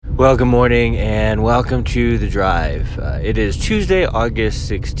Well, good morning and welcome to The Drive. It is Tuesday, August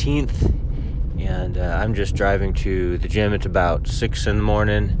 16th, and I'm just driving to the gym. It's about 6 in the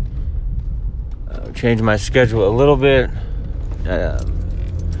morning. Changed my schedule a little bit.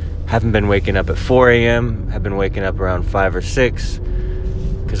 Haven't been waking up at 4 a.m. Have been waking up around 5 or 6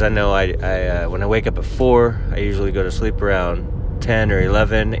 because I know I when I wake up at 4, I usually go to sleep around 10 or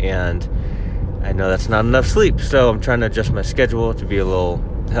 11, and I know that's not enough sleep. So I'm trying to adjust my schedule to be a little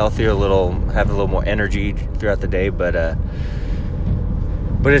healthier, have a little more energy throughout the day, but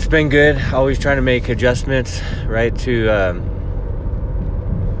it's been good. Always trying to make adjustments, right, to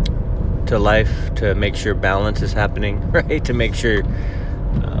life, to make sure balance is happening, right, to make sure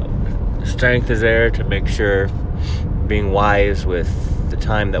strength is there, to make sure being wise with the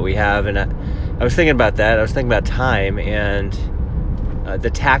time that we have. And I was thinking about that. I was thinking about time and the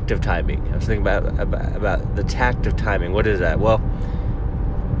tact of timing. I was thinking about the tact of timing. What is that? Well,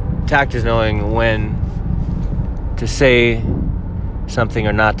 tact is knowing when to say something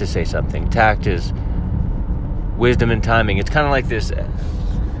or not to say something. Tact is wisdom and timing. It's kind of like this.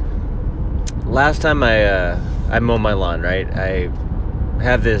 Last time I mowed my lawn, right? I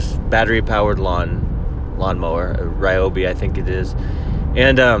have this battery-powered lawnmower, a Ryobi, I think it is.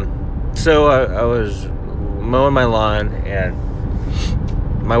 And so I was mowing my lawn, and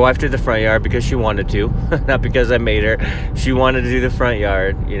my wife did the front yard because she wanted to, not because I made her. She wanted to do the front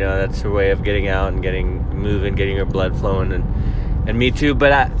yard. You know, that's her way of getting out and getting moving, getting her blood flowing, and me too.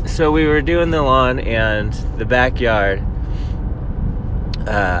 But so we were doing the lawn and the backyard.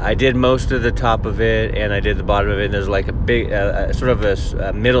 I did most of the top of it, and I did the bottom of it. And there's like a big, sort of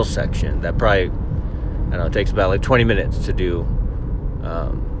a middle section that probably, I don't know, it takes about like 20 minutes to do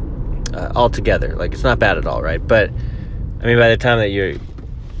all together. Like, it's not bad at all, right? But I mean, by the time that you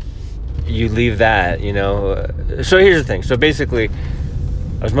leave that, you know. So here's the thing. So basically,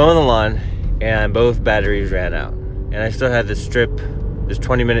 I was mowing the lawn, and both batteries ran out, and I still had this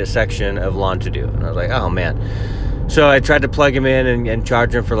 20-minute section of lawn to do. And I was like, oh man. So I tried to plug him in and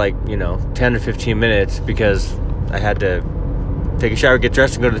charge him for 10 or 15 minutes because I had to take a shower, get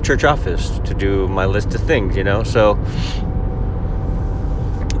dressed, and go to the church office to do my list of things, you know. So,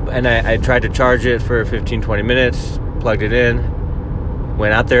 and I tried to charge it for 15, 20 minutes, plugged it in,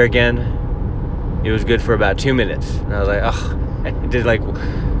 went out there again. It was good for about 2 minutes. And I was like, oh, I did like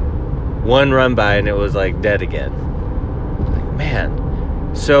one run by and it was like dead again. Like,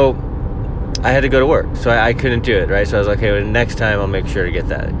 man. So I had to go to work. So I couldn't do it, right? So I was like, okay, well, next time I'll make sure to get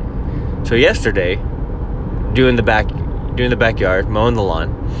that. So yesterday, doing the backyard, mowing the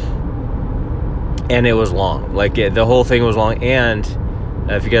lawn, and it was long. Like, the whole thing was long. And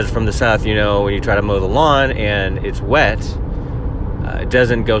if you guys are from the South, you know, when you try to mow the lawn and it's wet, it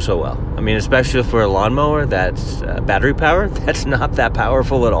doesn't go so well. I mean, especially for a lawnmower that's battery powered, that's not that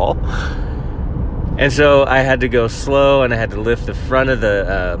powerful at all. And so I had to go slow, and I had to lift the front of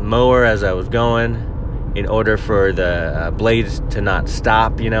the mower as I was going in order for the blades to not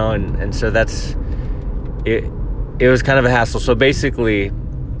stop, you know, and so that's it. It was kind of a hassle. So basically,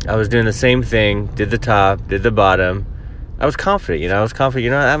 I was doing the same thing, did the top, did the bottom. I was confident, you know.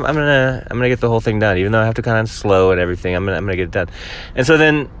 I'm gonna get the whole thing done, even though I have to kind of slow and everything. I'm gonna get it done. And so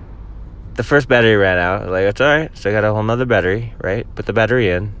then the first battery ran out. Like, it's all right. So I got a whole nother battery, right? Put the battery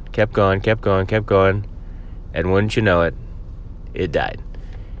in. Kept going. And wouldn't you know it, it died.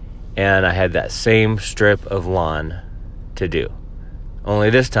 And I had that same strip of lawn to do. Only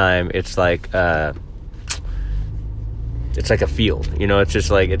this time, it's like a field. You know, it's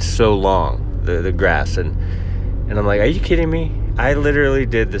just like, it's so long, the grass. And I'm like, are you kidding me? I literally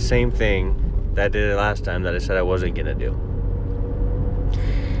did the same thing that I did last time that I said I wasn't going to do.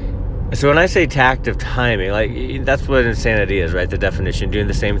 So when I say tact of timing, like, that's what insanity is, right? The definition, doing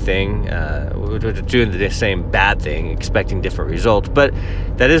the same thing, doing the same bad thing, expecting different results. But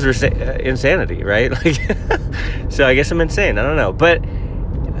that is insanity, right? Like, so I guess I'm insane. I don't know. But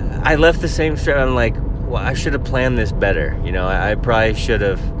I left the same strip. I'm like, well, I should have planned this better. You know, I probably should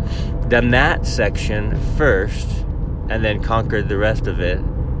have done that section first and then conquered the rest of it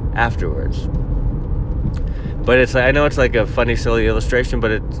afterwards. But it's like, I know it's like a funny, silly illustration,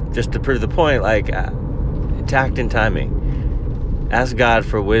 but it's just to prove the point, like, tact and timing. Ask God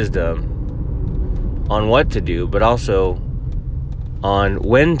for wisdom on what to do, but also on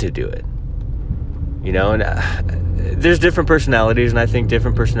when to do it. You know, and there's different personalities, and I think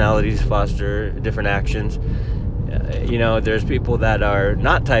different personalities foster different actions. You know, there's people that are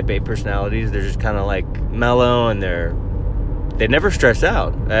not type A personalities. They're just kind of like mellow, and they never stress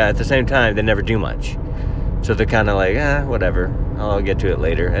out. At the same time, they never do much. So they're kind of like, whatever, I'll get to it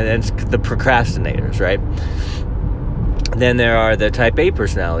later. And it's the procrastinators, right? Then there are the type A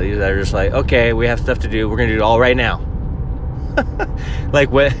personalities that are just like, okay, we have stuff to do. We're going to do it all right now.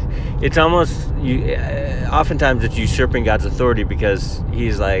 Like, what? It's almost, oftentimes it's usurping God's authority, because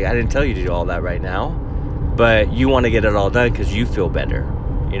he's like, I didn't tell you to do all that right now, but you want to get it all done because you feel better.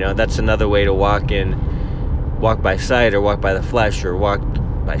 That's another way to walk by sight, or walk by the flesh, or walk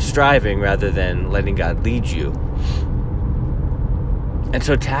by striving rather than letting God lead you. And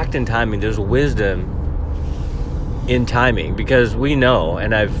so tact and timing, there's wisdom in timing, because we know,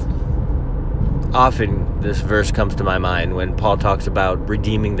 and this verse comes to my mind when Paul talks about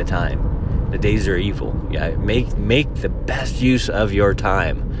redeeming the time. The days are evil. Yeah, make the best use of your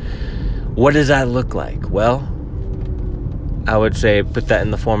time. What does that look like? Well, I would say put that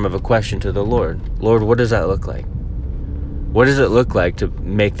in the form of a question to the Lord. Lord, what does that look like? What does it look like to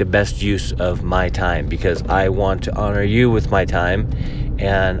make the best use of my time? Because I want to honor you with my time,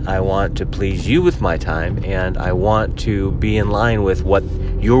 and I want to please you with my time, and I want to be in line with what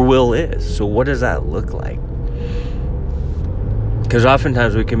your will is. So what does that look like? Because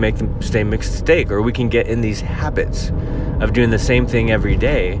oftentimes we can make the same mistake, or we can get in these habits of doing the same thing every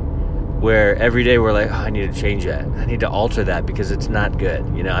day, where every day we're like, oh, I need to change that. I need to alter that because it's not good.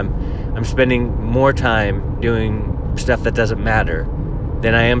 I'm spending more time doing stuff that doesn't matter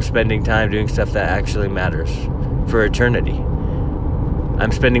than I am spending time doing stuff that actually matters for eternity.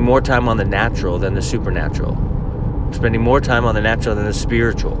 I'm spending more time on the natural than the supernatural. I'm spending more time on the natural than the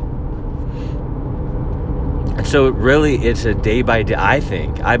spiritual. And so really it's a day by day,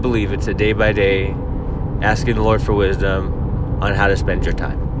 I believe it's a day by day asking the Lord for wisdom on how to spend your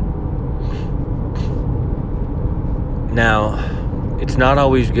time. Now, it's not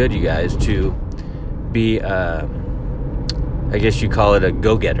always good, you guys, to be, I guess you call it a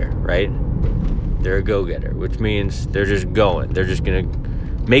go-getter, right? They're a go-getter, which means they're just going. They're just going to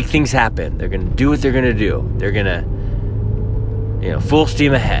make things happen. They're going to do what they're going to do. They're going to, full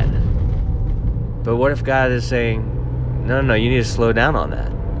steam ahead. But what if God is saying, no, you need to slow down on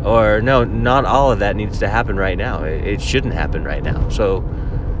that? Or, no, not all of that needs to happen right now. It shouldn't happen right now. So,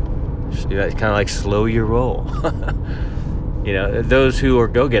 it's kind of like slow your roll. Those who are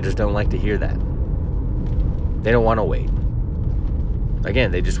go-getters don't like to hear that. They don't want to wait.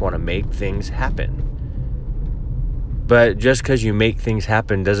 Again, they just want to make things happen. But just because you make things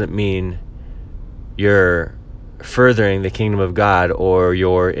happen doesn't mean you're furthering the kingdom of God, or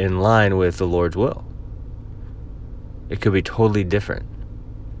you're in line with the Lord's will. It could be totally different.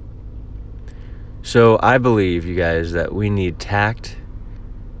 So I believe, you guys, that we need tact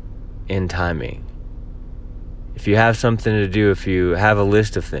and timing. If you have something to do, if you have a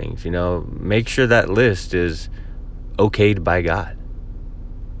list of things, make sure that list is okayed by God.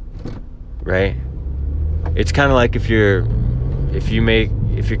 Right? It's kind of like if your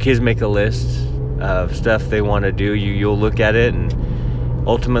kids make a list of stuff they want to do, you'll look at it, and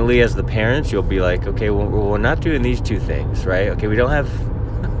ultimately as the parents, you'll be like, okay, well, we're not doing these two things, right? Okay, we don't have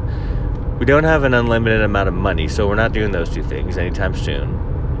an unlimited amount of money, so we're not doing those two things anytime soon.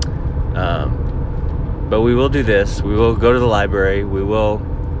 But we will do this. We will go to the library. We will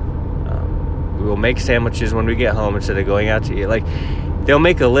make sandwiches when we get home instead of going out to eat. Like, they'll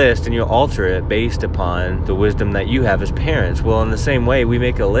make a list and you'll alter it based upon the wisdom that you have as parents. Well, in the same way, we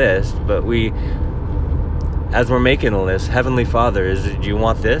make a list, but as we're making a list, Heavenly Father, do you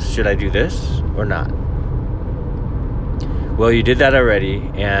want this? Should I do this or not? Well, you did that already,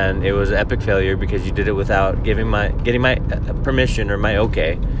 and it was an epic failure because you did it without getting my permission or my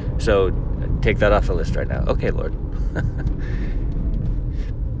okay. So take that off the list right now. Okay, Lord.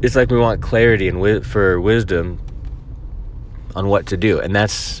 It's like we want clarity and for wisdom on what to do, and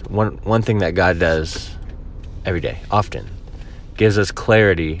that's one thing that God does every day, often, gives us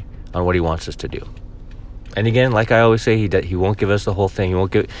clarity on what He wants us to do. And again, like I always say, He won't give us the whole thing.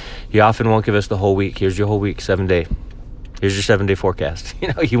 He often won't give us the whole week. Here's your whole week, 7 day. Here's your 7 day forecast.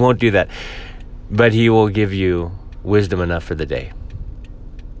 He won't do that, but He will give you wisdom enough for the day.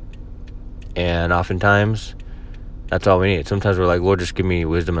 And oftentimes, that's all we need. Sometimes we're like, Lord, just give me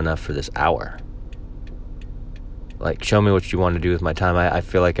wisdom enough for this hour. Like, show me what you want to do with my time. I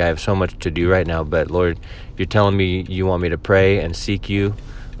feel like I have so much to do right now, but Lord, you're telling me you want me to pray and seek you,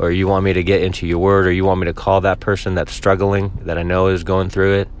 or you want me to get into your word, or you want me to call that person that's struggling, that I know is going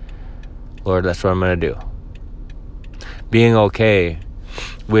through it. Lord, that's what I'm going to do. Being okay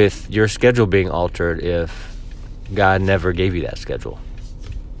with your schedule being altered if God never gave you that schedule.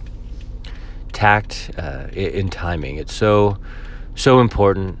 Tact in timing. It's so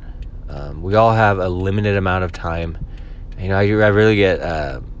important. We all have a limited amount of time. I really get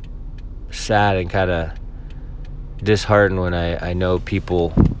sad and kind of disheartened when I know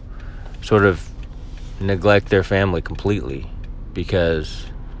people sort of neglect their family completely because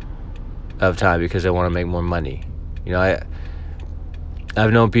of time, because they want to make more money. You know,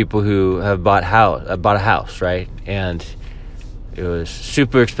 I've known people who have bought a house, right? And it was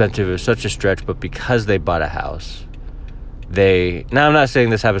super expensive. It was such a stretch, but because they bought a house, now I'm not saying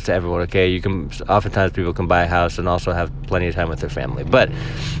this happens to everyone, okay? Oftentimes people can buy a house and also have plenty of time with their family. But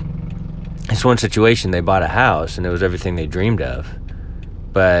it's one situation, they bought a house and it was everything they dreamed of.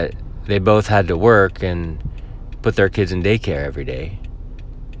 But they both had to work and put their kids in daycare every day.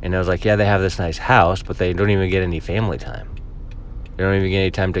 And I was like, yeah, they have this nice house, but they don't even get any family time. They don't even get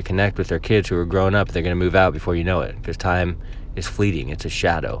any time to connect with their kids who are growing up. They're going to move out before you know it, because time is fleeting. It's a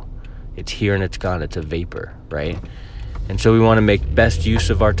shadow. It's here and it's gone. It's a vapor, right? And so we want to make best use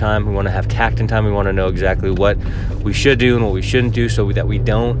of our time. We want to have tact in time. We want to know exactly what we should do and what we shouldn't do so that we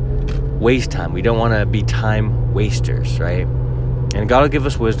don't waste time. We don't want to be time wasters, right? And God will give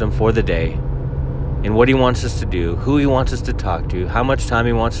us wisdom for the day in what he wants us to do, who he wants us to talk to, how much time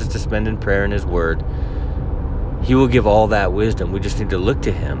he wants us to spend in prayer and his word. He will give all that wisdom. We just need to look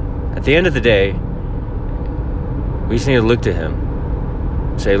to him. At the end of the day, we just need to look to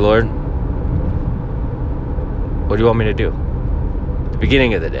him. Say, Lord, what do you want me to do? At the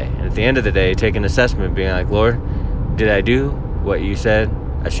beginning of the day. And at the end of the day, take an assessment, being like, Lord, did I do what you said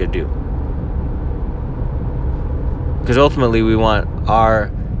I should do? Because ultimately we want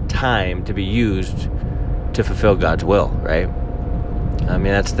our time to be used to fulfill God's will, right? I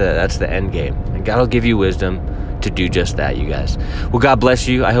mean, that's the end game. And God will give you wisdom to do just that, you guys. Well, God bless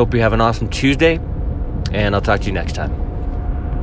you. I hope you have an awesome Tuesday, and I'll talk to you next time.